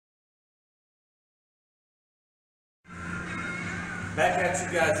Back at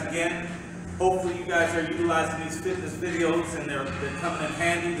you guys again. Hopefully you guys are utilizing these fitness videos and they're coming in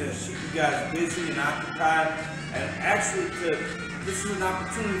handy to keep you guys busy and occupied. And actually, this is an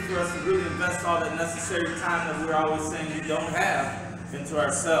opportunity for us to really invest all that necessary time that we're always saying we don't have into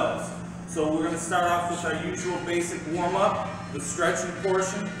ourselves. So we're going to start off with our usual basic warm-up, the stretching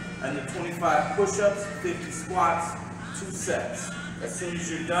portion, and the 25 push-ups, 50 squats, 2 sets. As soon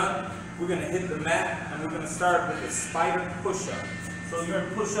as you're done, we're going to hit the mat and we're going to start with a spider push-up. So you're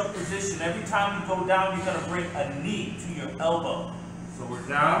in push-up position. Every time you go down, you're going to bring a knee to your elbow. So we're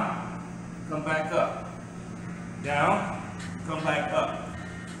down, come back up. Down, come back up.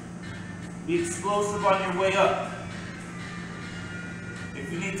 Be explosive on your way up.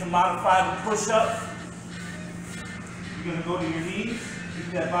 If you need to modify the push-up, you're going to go to your knees,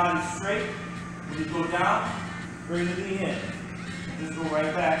 keep that body straight. When you go down, bring the knee in. And just go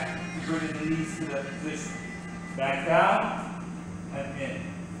right back to bringing the knees to that position. Back down and in.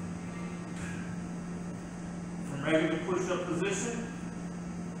 From regular push-up position,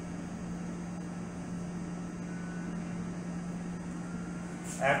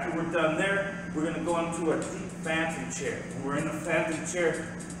 after we're done there, we're going to go into a deep phantom chair. When we're in the phantom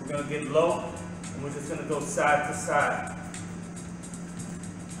chair, we're going to get low, and we're just going to go side to side.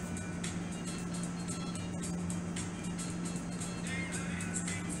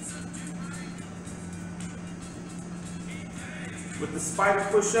 With the spider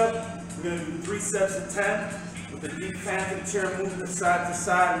push-up, we're going to do 3 sets of 10. With the deep phantom chair movement side to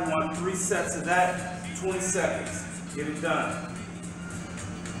side, we want 3 sets of that, 20 seconds. Get it done.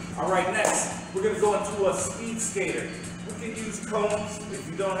 Alright, next, we're going to go into a speed skater. We can use cones. If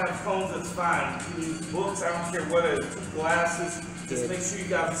you don't have cones, that's fine. You can use books. I don't care what it is. Glasses. Just make sure you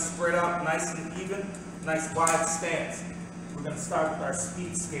got it spread out nice and even. Nice wide stance. We're going to start with our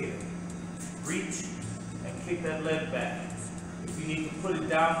speed skater. Reach and kick that leg back. If you need to put it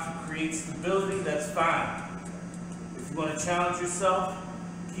down to create stability, that's fine. If you want to challenge yourself,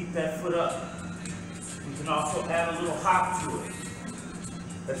 keep that foot up. You can also add a little hop to it.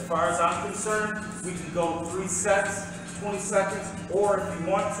 As far as I'm concerned, we can go 3 sets, 20 seconds, or if you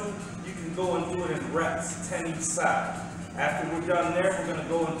want to, you can go and do it in reps, 10 each side. After we're done there, we're going to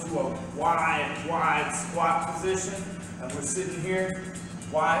go into a wide squat position, and we're sitting here,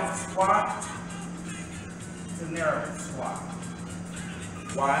 wide squat to narrow squat.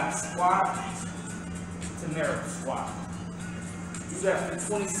 Wide squat to narrow squat. Do that for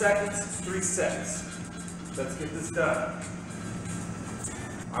 20 seconds, 3 sets. Let's get this done.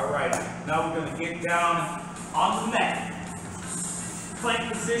 Alright, now we're going to get down on the mat.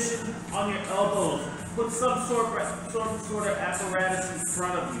 Plank position on your elbows. Put some sort of apparatus in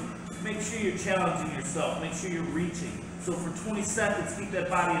front of you. Make sure you're challenging yourself. Make sure you're reaching. So for 20 seconds, keep that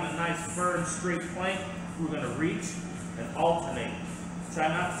body in a nice, firm, straight plank. We're going to reach and alternate. Try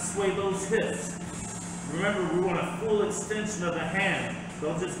not to sway those hips. Remember, we want a full extension of the hand.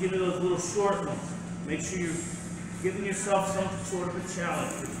 Don't just give me those little short ones. Make sure you're giving yourself some sort of a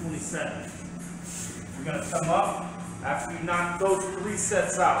challenge for 20 seconds. We're going to come up after you knock those 3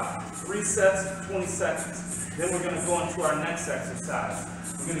 sets out. 3 sets, 20 seconds. Then we're going to go into our next exercise.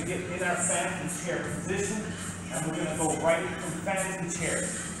 We're going to get in our phantom chair position, and we're going to go right from phantom chair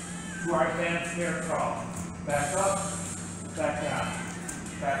to our advanced air crawl. Back up, back down.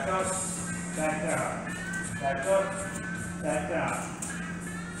 Back up, back down. Back up, back down.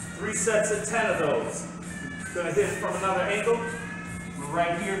 3 sets of 10 of those. Going to hit from another angle. We're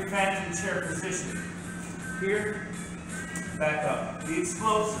right here, phantom chair position. Here, back up. Be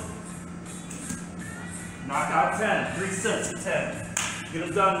explosive. Knock out 10. 3 sets of 10. Get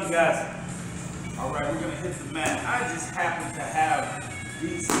them done, you guys. All right, we're going to hit the mat. I just happen to have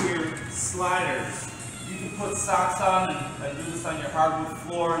these here sliders. You can put socks on and do this on your hardwood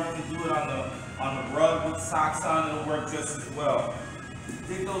floor. You can do it on the rug with socks on. It'll work just as well.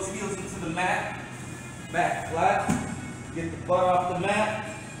 Dig those heels into the mat. Back flat, get the butt off the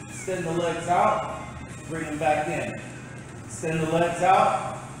mat, extend the legs out, bring them back in. Extend the legs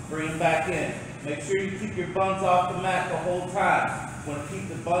out, bring them back in. Make sure you keep your buns off the mat the whole time. You want to keep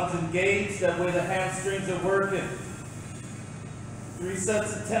the buns engaged, that way the hamstrings are working. 3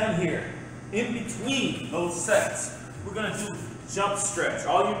 sets of 10 here. In between those sets, we're going to do jump stretch.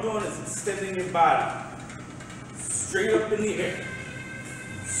 All you're doing is extending your body. Straight up in the air.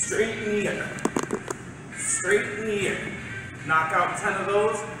 Straight in the air. Straight in the air. Knock out 10 of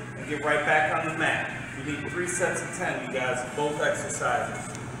those and get right back on the mat. We need 3 sets of 10, you guys, both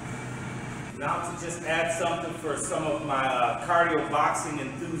exercises. Now to just add something for some of my cardio boxing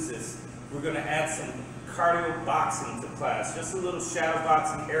enthusiasts, we're going to add some cardio boxing to class, just a little shadow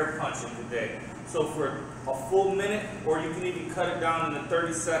boxing air punching today. So for a full minute, or you can even cut it down into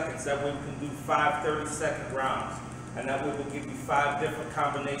 30 seconds. That way we can do 5 30-second rounds. And that way we'll give you 5 different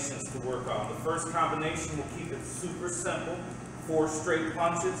combinations to work on. The first combination, we'll keep it super simple. 4 straight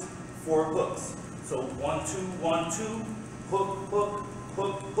punches, 4 hooks. So 1, 2, 1, 2, hook, hook,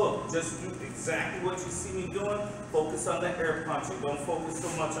 hook, hook. Just do exactly what you see me doing. Focus on the air punching. Don't focus so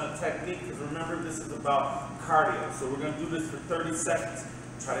much on technique, because remember, this is about cardio. So we're going to do this for 30 seconds.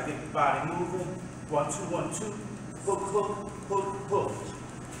 Try to get the body moving. 1, 2, 1, 2, hook, hook, hook, hook.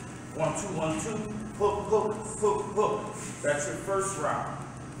 1, 2, 1, 2, hook, hook, hook, hook. That's your first round.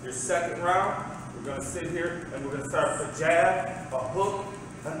 Your second round, we're going to sit here and we're going to start with a jab, a hook,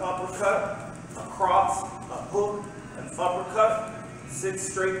 an uppercut, a cross, a hook, an uppercut, 6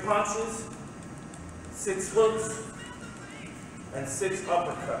 straight punches, 6 hooks, and 6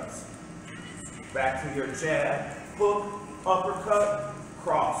 uppercuts. Back to your jab, hook, uppercut,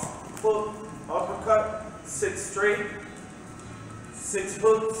 cross, hook, uppercut, 6 straight, 6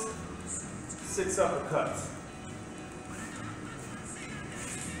 hooks, 6 uppercuts.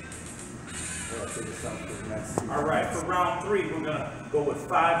 All right, for round 3, we're gonna go with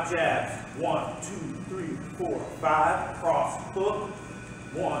 5 jabs. 1, 2, 3, 4, 5, cross, hook.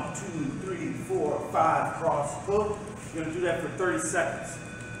 1, 2, 3, 4, 5, cross, hook. You're gonna do that for 30 seconds.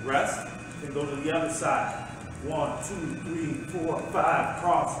 Rest, then go to the other side. 1, 2, 3, 4, 5,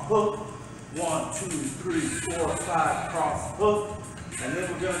 cross, hook. 1, 2, 3, 4, 5, cross, hook. And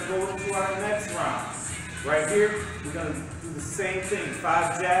then we're gonna go into our next round. Right here, we're gonna do the same thing.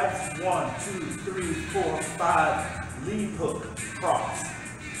 5 jabs, 1, 2, 3, 4, 5, lead hook, cross.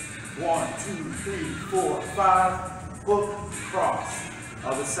 1, 2, 3, 4, 5, hook, cross.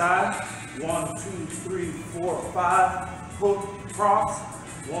 Other side, 1, 2, 3, 4, 5, hook, cross.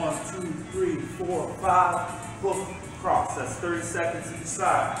 1, 2, 3, 4, 5, hook, cross. That's 30 seconds each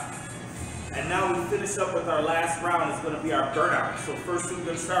side. And now we finish up with our last round. It's going to be our burnout. So first thing we're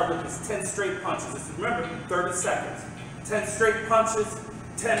going to start with is 10 straight punches. Just remember, 30 seconds. 10 straight punches,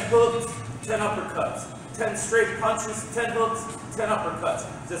 10 hooks, 10 uppercuts. 10 straight punches, 10 hooks, 10 uppercuts.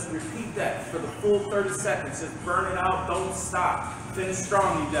 Just repeat that for the full 30 seconds. Just burn it out, don't stop. Finish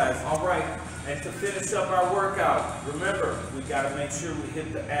strong, you guys. All right, and to finish up our workout, remember, we got to make sure we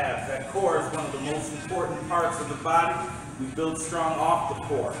hit the abs. That core is one of the most important parts of the body. We build strong off the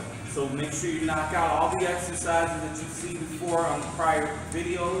core. So make sure you knock out all the exercises that you've seen before on the prior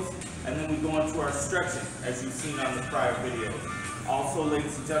videos, and then we go into our stretching, as you've seen on the prior videos. Also,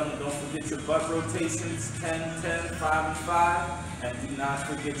 ladies and gentlemen, don't forget your butt rotations, 10, 10, 5, and 5, and do not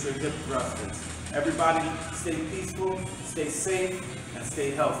forget your hip thrusters. Everybody, stay peaceful, stay safe, and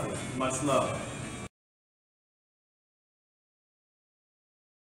stay healthy. Much love.